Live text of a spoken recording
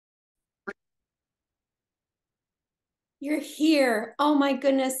You're here. Oh my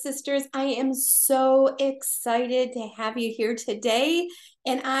goodness, sisters. I am so excited to have you here today.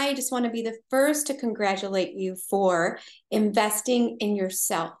 And I just want to be the first to congratulate you for investing in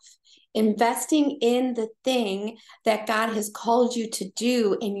yourself, investing in the thing that God has called you to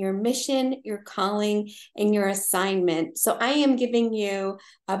do in your mission, your calling, and your assignment. So I am giving you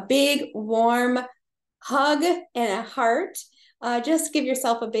a big, warm hug and a heart. Just give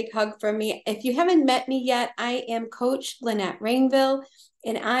yourself a big hug from me. If you haven't met me yet, I am Coach Lynette Rainville,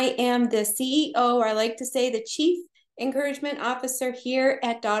 and I am the CEO, or I like to say the Chief Encouragement Officer here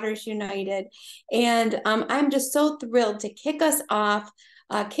at Daughters United. And I'm just so thrilled to kick off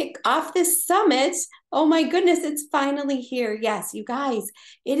this summit. Oh my goodness, it's finally here. Yes, you guys,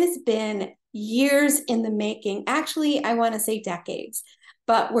 it has been years in the making. Actually, I want to say decades,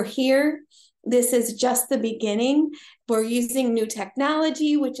 but we're here. This is just the beginning. We're using new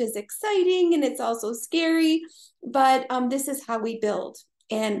technology, which is exciting and it's also scary, but this is how we build.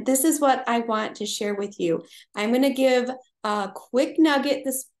 And this is what I want to share with you. I'm going to give a quick nugget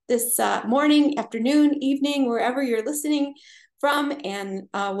this morning, afternoon, evening, wherever you're listening from, and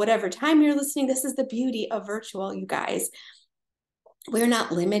whatever time you're listening. This is the beauty of virtual, you guys. We're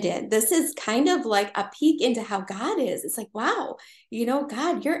not limited. This is kind of like a peek into how God is. It's like, wow,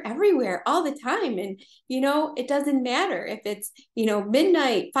 God, you're everywhere all the time. And, it doesn't matter if it's,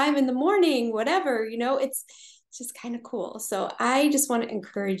 midnight, 5 a.m, whatever, it's just kind of cool. So I just want to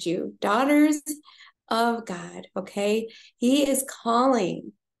encourage you, daughters of God, okay? He is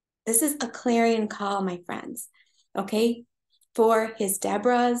calling. This is a clarion call, my friends, okay? For his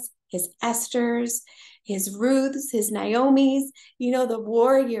Deborahs, his Esthers, his Ruths, his Naomis, the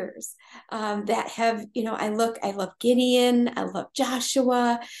warriors that have, I love Gideon, I love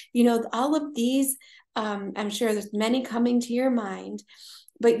Joshua, all of these, I'm sure there's many coming to your mind,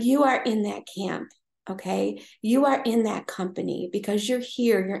 but you are in that camp, okay? You are in that company because you're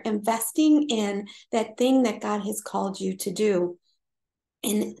here, you're investing in that thing that God has called you to do.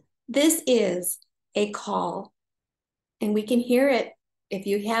 And this is a call, and we can hear it. If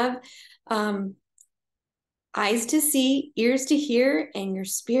you have eyes to see, ears to hear, and your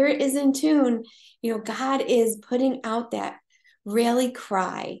spirit is in tune, God is putting out that rally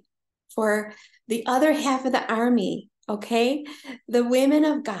cry for the other half of the army, okay? The women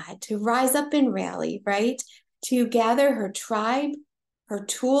of God to rise up and rally, right? To gather her tribe, her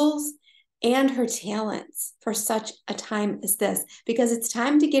tools, and her talents for such a time as this, because it's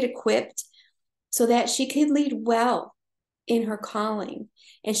time to get equipped so that she can lead well in her calling,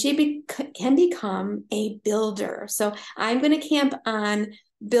 and she can become a builder. So I'm going to camp on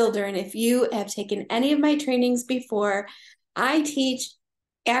builder. And if you have taken any of my trainings before, I teach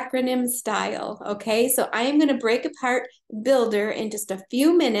acronym style. Okay. So I am going to break apart builder in just a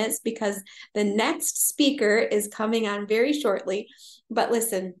few minutes because the next speaker is coming on very shortly. But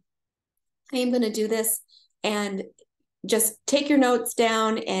listen, I am going to do this, and just take your notes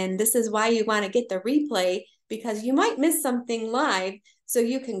down. And this is why you want to get the replay, because you might miss something live, so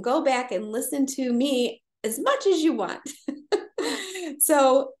you can go back and listen to me as much as you want.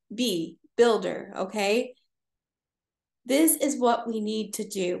 So builder, okay? This is what we need to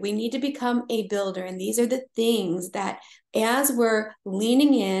do. We need to become a builder. And these are the things that, as we're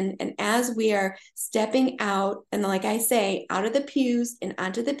leaning in and as we are stepping out, and like I say, out of the pews and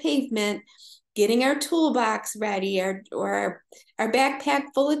onto the pavement, getting our toolbox ready, or our backpack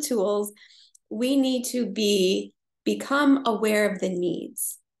full of tools, we need to become aware of the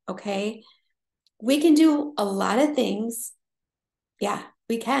needs, okay? We can do a lot of things. Yeah,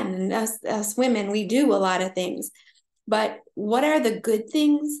 we can. And us women, we do a lot of things. But what are the good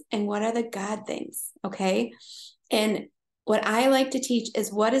things and what are the God things, okay? And what I like to teach is,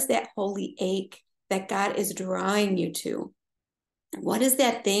 what is that holy ache that God is drawing you to? What is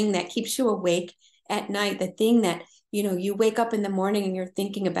that thing that keeps you awake at night? The thing that, you wake up in the morning and you're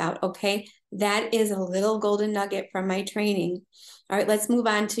thinking about, okay, that is a little golden nugget from my training. All right, let's move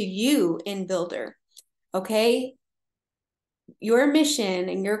on to you in Builder. Okay. Your mission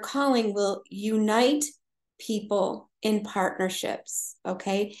and your calling will unite people in partnerships.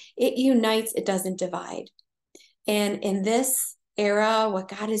 Okay. It unites, it doesn't divide. And in this era, what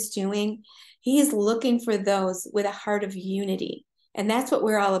God is doing, he is looking for those with a heart of unity. And that's what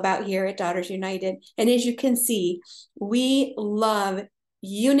we're all about here at Daughters United. And as you can see, we love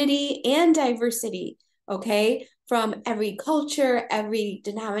unity and diversity, okay? From every culture, every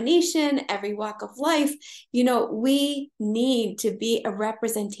denomination, every walk of life. We need to be a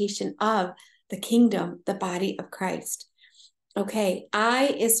representation of the kingdom, the body of Christ. Okay,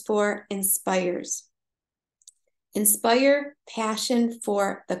 I is for inspires. Inspire passion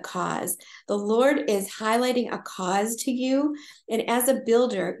for the cause. The Lord is highlighting a cause to you. And as a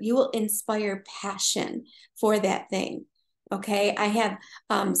builder, you will inspire passion for that thing. Okay, I have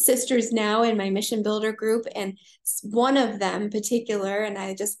sisters now in my mission builder group, and one of them in particular, and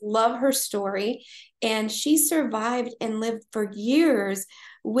I just love her story. And she survived and lived for years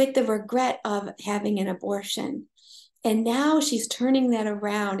with the regret of having an abortion. And now she's turning that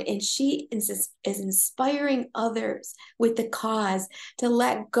around, and she is inspiring others with the cause to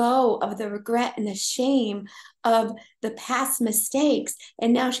let go of the regret and the shame of the past mistakes.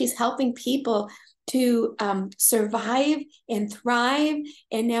 And now she's helping people to survive and thrive,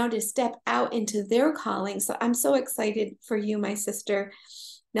 and now to step out into their calling. So I'm so excited for you, my sister.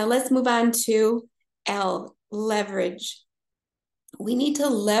 Now let's move on to L, leverage. We need to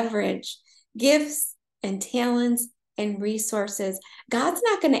leverage gifts and talents and resources. God's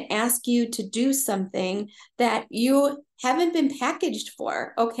not going to ask you to do something that you haven't been packaged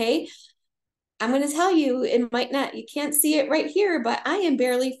for, okay? I'm going to tell you, it might not, you can't see it right here, but I am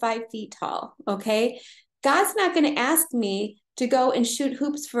barely 5 feet tall, okay? God's not going to ask me to go and shoot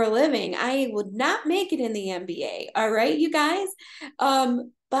hoops for a living. I would not make it in the NBA, all right, you guys?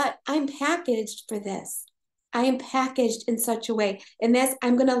 But I'm packaged for this. I am packaged in such a way, and that's,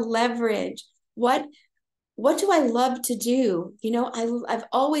 I'm going to leverage what do I love to do? You know, I've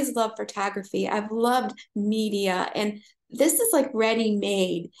always loved photography. I've loved media, and this is like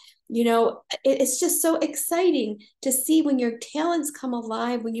ready-made. You know, it's just so exciting to see when your talents come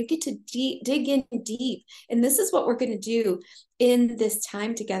alive, when you get to dig in deep. And this is what we're going to do in this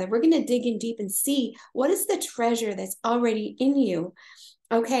time together. We're going to dig in deep and see what is the treasure that's already in you.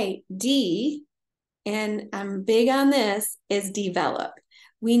 Okay, D, and I'm big on this, is develop.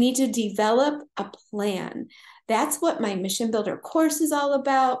 We need to develop a plan. That's what my Mission Builder course is all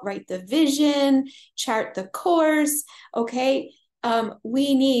about. Write the vision, chart the course. Okay.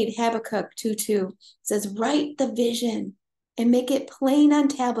 We need Habakkuk 2:2 says, write the vision and make it plain on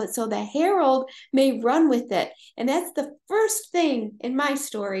tablets so the herald may run with it. And that's the first thing in my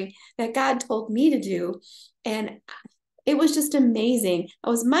story that God told me to do. And it was just amazing. I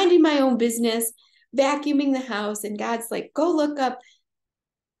was minding my own business, vacuuming the house, and God's like, go look up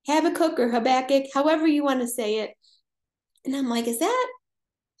Habakkuk or Habakkuk, however you want to say it. And I'm like, is that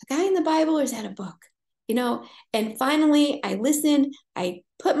a guy in the Bible or is that a book? You know, and finally I listened, I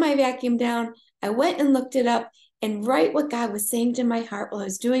put my vacuum down, I went and looked it up, and right what God was saying to my heart while I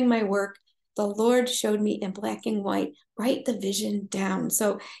was doing my work, the Lord showed me in black and white, write the vision down.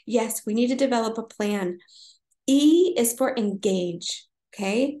 So yes, we need to develop a plan. E is for engage,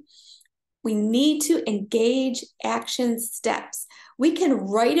 okay? We need to engage action steps. We can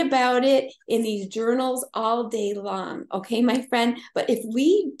write about it in these journals all day long, okay, my friend? But if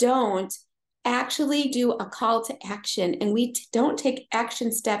we don't actually do a call to action and we don't take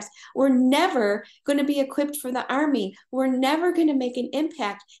action steps, we're never going to be equipped for the army. We're never going to make an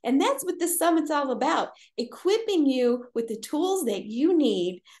impact. And that's what this summit's all about, equipping you with the tools that you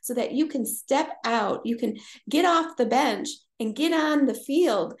need so that you can step out, you can get off the bench and get on the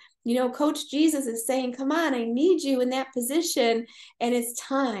field. You know, Coach Jesus is saying, come on, I need you in that position. And it's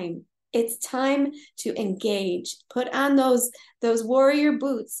time. It's time to engage. Put on those warrior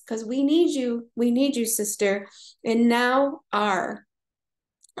boots, because we need you. We need you, sister. And now R.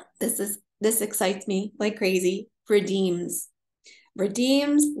 This excites me like crazy. Redeems.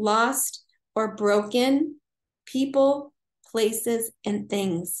 Redeems lost or broken people, places, and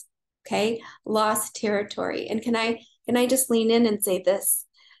things. Okay? Lost territory. And can I just lean in and say this?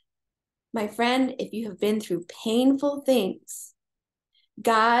 My friend, if you have been through painful things,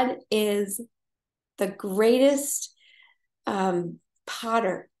 God is the greatest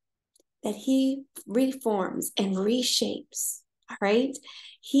potter, that he reforms and reshapes, all right?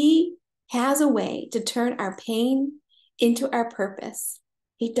 He has a way to turn our pain into our purpose.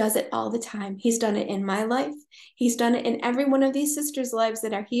 He does it all the time. He's done it in my life. He's done it in every one of these sisters' lives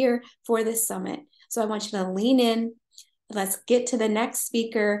that are here for this summit. So I want you to lean in. Let's get to the next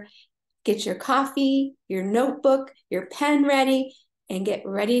speaker. Get your coffee, your notebook, your pen ready, and get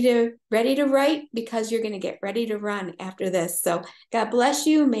ready to write, because you're going to get ready to run after this. So God bless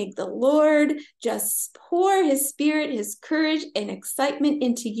you. May the Lord just pour his spirit, his courage, and excitement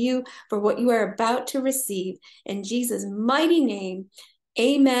into you for what you are about to receive. In Jesus' mighty name,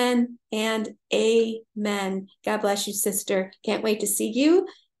 amen and amen. God bless you, sister. Can't wait to see you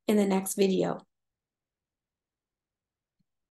in the next video.